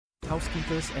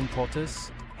Housekeepers and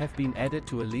porters have been added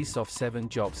to a list of 7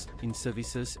 jobs in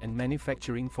services and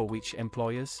manufacturing for which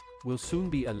employers will soon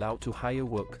be allowed to hire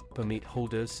work permit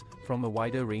holders from a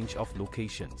wider range of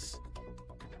locations.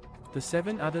 The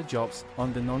 7 other jobs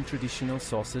on the non-traditional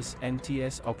sources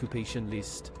NTS occupation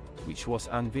list, which was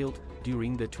unveiled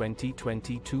during the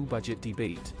 2022 budget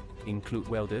debate, include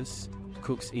welders,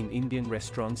 cooks in Indian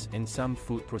restaurants and some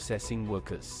food processing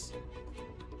workers.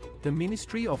 The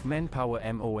Ministry of Manpower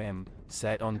 (MOM)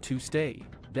 said on Tuesday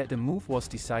that the move was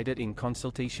decided in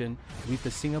consultation with the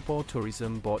Singapore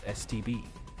Tourism Board (STB).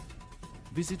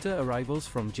 Visitor arrivals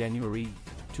from January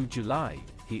to July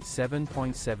hit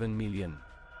 7.7 million,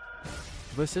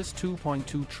 versus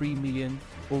 2.23 million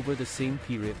over the same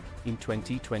period in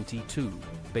 2022,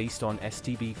 based on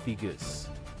STB figures.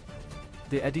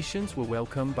 The additions were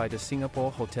welcomed by the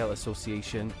Singapore Hotel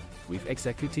Association, with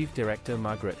Executive Director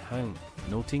Margaret Hung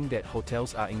noting that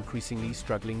hotels are increasingly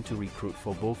struggling to recruit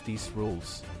for both these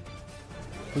roles,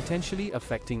 potentially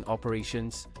affecting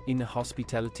operations in the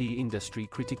hospitality industry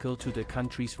critical to the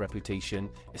country's reputation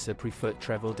as a preferred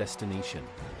travel destination.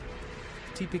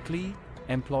 Typically,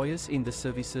 employers in the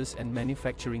services and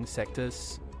manufacturing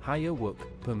sectors hire work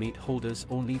permit holders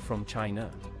only from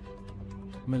China,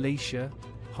 Malaysia,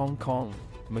 Hong Kong,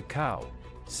 Macau,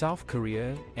 South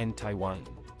Korea, and Taiwan.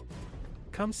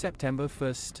 Come September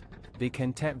 1st, they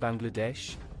can tap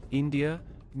Bangladesh, India,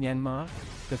 Myanmar,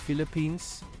 the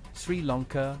Philippines, Sri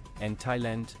Lanka, and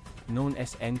Thailand, known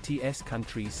as NTS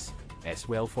countries, as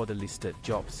well for the listed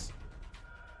jobs.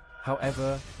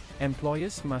 However,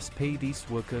 employers must pay these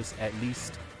workers at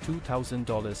least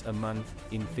 $2,000 a month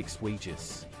in fixed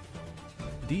wages.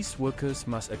 These workers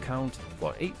must account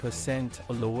for 8%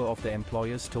 or lower of the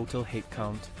employer's total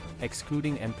headcount,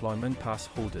 excluding employment pass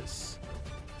holders.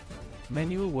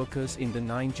 Manual workers in the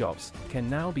 9 jobs can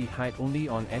now be hired only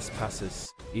on S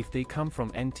passes if they come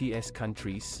from NTS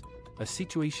countries, a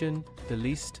situation the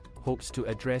list hopes to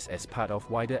address as part of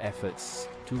wider efforts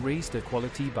to raise the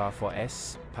quality bar for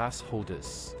S pass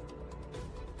holders.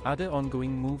 Other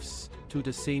ongoing moves to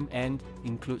the same end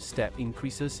include step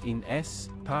increases in S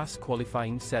pass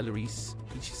qualifying salaries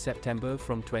each September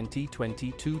from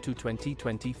 2022 to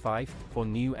 2025 for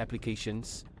new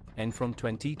applications, and from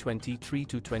 2023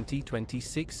 to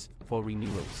 2026 for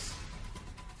renewals.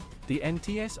 The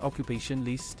NTS occupation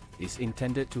list is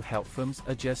intended to help firms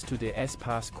adjust to the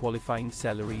S-Pass qualifying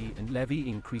salary and levy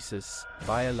increases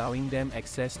by allowing them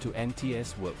access to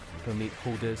NTS work permit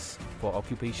holders for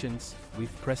occupations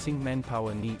with pressing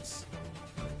manpower needs,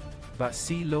 but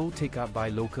see low take-up by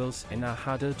locals and are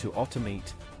harder to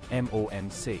automate, MOM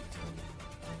said.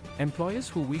 Employers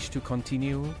who wish to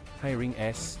continue hiring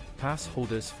S-Pass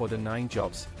holders for the 9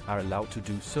 jobs are allowed to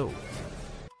do so.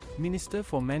 Minister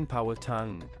for Manpower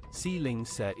Tan See Ling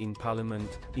said in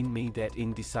Parliament in May that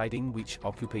in deciding which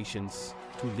occupations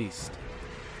to list,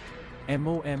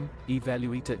 MOM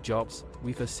evaluated jobs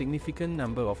with a significant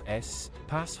number of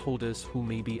S-Pass holders who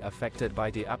may be affected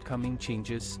by the upcoming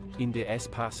changes in the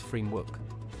S-Pass framework.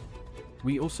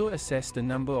 We also assessed the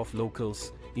number of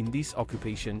locals in these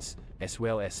occupations as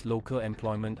well as local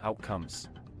employment outcomes,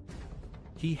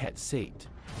 he had said.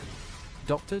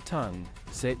 Dr. Tang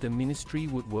said the ministry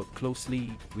would work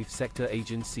closely with sector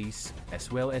agencies,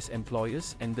 as well as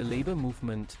employers and the labor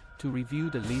movement, to review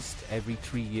the list every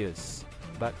 3 years,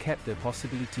 but kept the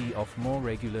possibility of more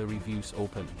regular reviews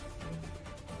open.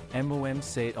 MOM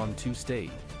said on Tuesday,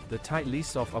 the tight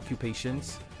list of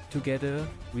occupations, together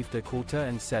with the quota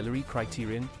and salary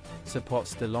criterion,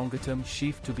 supports the longer-term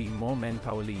shift to be more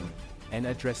manpower lean, and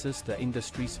addresses the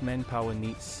industry's manpower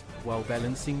needs, while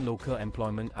balancing local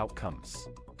employment outcomes.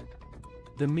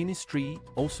 The ministry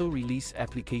also released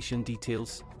application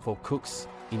details for cooks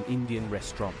in Indian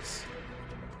restaurants.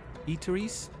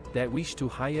 Eateries that wish to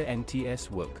hire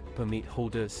NTS work permit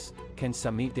holders can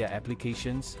submit their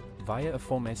applications via a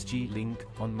Form SG link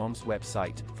on MOM's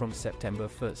website from September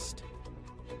 1st.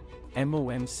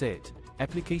 MOM said,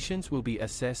 applications will be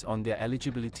assessed on their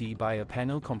eligibility by a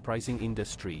panel comprising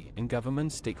industry and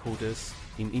government stakeholders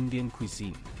in Indian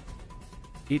cuisine.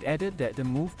 It added that the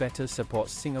move better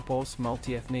supports Singapore's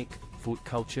multi-ethnic food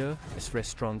culture, as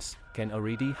restaurants can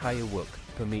already hire work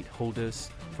permit holders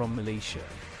from Malaysia,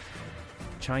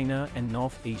 China and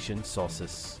North Asian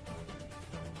sources.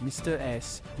 Mr.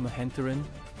 S. Mahentheran,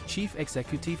 Chief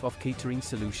Executive of Catering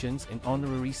Solutions and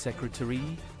Honorary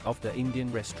Secretary of the Indian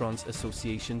Restaurants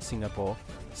Association Singapore,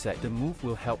 said the move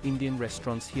will help Indian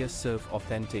restaurants here serve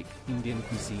authentic Indian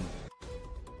cuisine,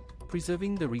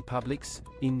 preserving the Republic's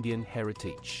Indian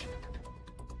heritage.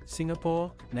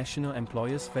 Singapore National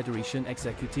Employers Federation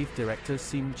Executive Director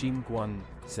Sim Jim Guan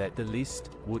said the list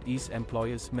would ease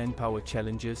employers' manpower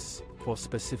challenges for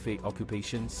specific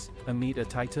occupations, amid a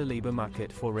tighter labor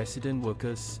market for resident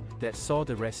workers that saw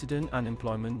the resident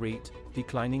unemployment rate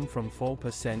declining from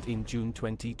 4% in June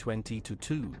 2020 to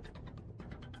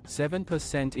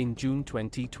 2.7% in June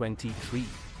 2023.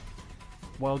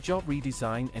 While job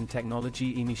redesign and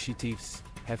technology initiatives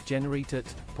have generated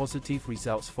positive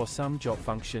results for some job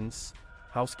functions,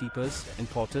 housekeepers and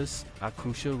porters are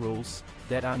crucial roles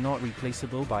that are not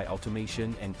replaceable by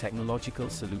automation and technological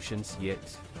solutions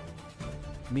yet.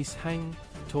 Ms. Hang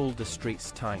told the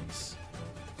Straits Times.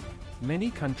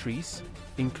 Many countries,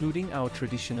 including our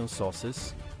traditional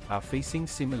sources, are facing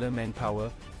similar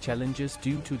manpower challenges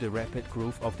due to the rapid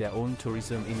growth of their own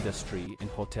tourism industry and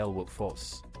hotel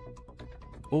workforce.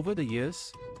 Over the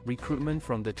years, recruitment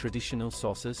from the traditional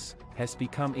sources has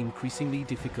become increasingly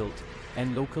difficult,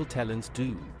 and local talents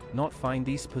do not find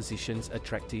these positions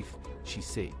attractive, she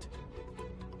said.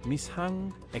 Ms.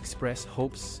 Hang expressed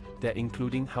hopes that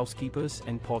including housekeepers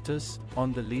and porters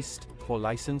on the list for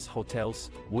licensed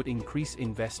hotels would increase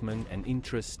investment and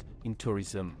interest in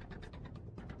tourism,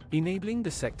 enabling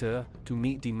the sector to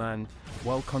meet demand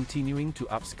while continuing to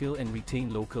upskill and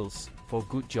retain locals for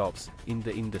good jobs in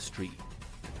the industry.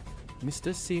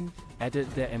 Mr. Sim added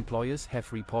that employers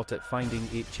have reported finding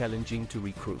it challenging to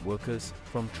recruit workers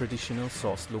from traditional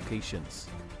source locations,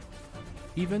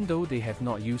 even though they have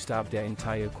not used up their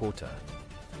entire quota.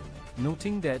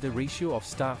 Noting that the ratio of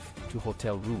staff to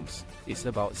hotel rooms is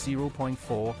about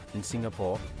 0.4 in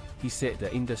Singapore, he said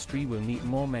the industry will need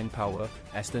more manpower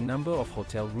as the number of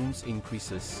hotel rooms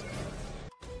increases.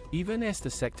 Even as the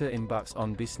sector embarks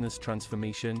on business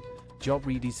transformation, job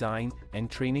redesign, and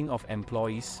training of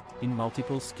employees in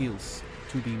multiple skills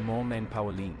to be more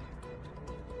manpower lean.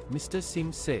 Mr.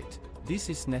 Sim said, this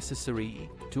is necessary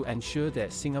to ensure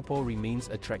that Singapore remains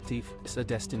attractive as a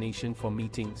destination for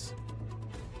meetings,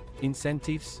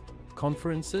 incentives,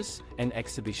 conferences and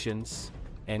exhibitions,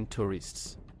 and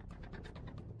tourists.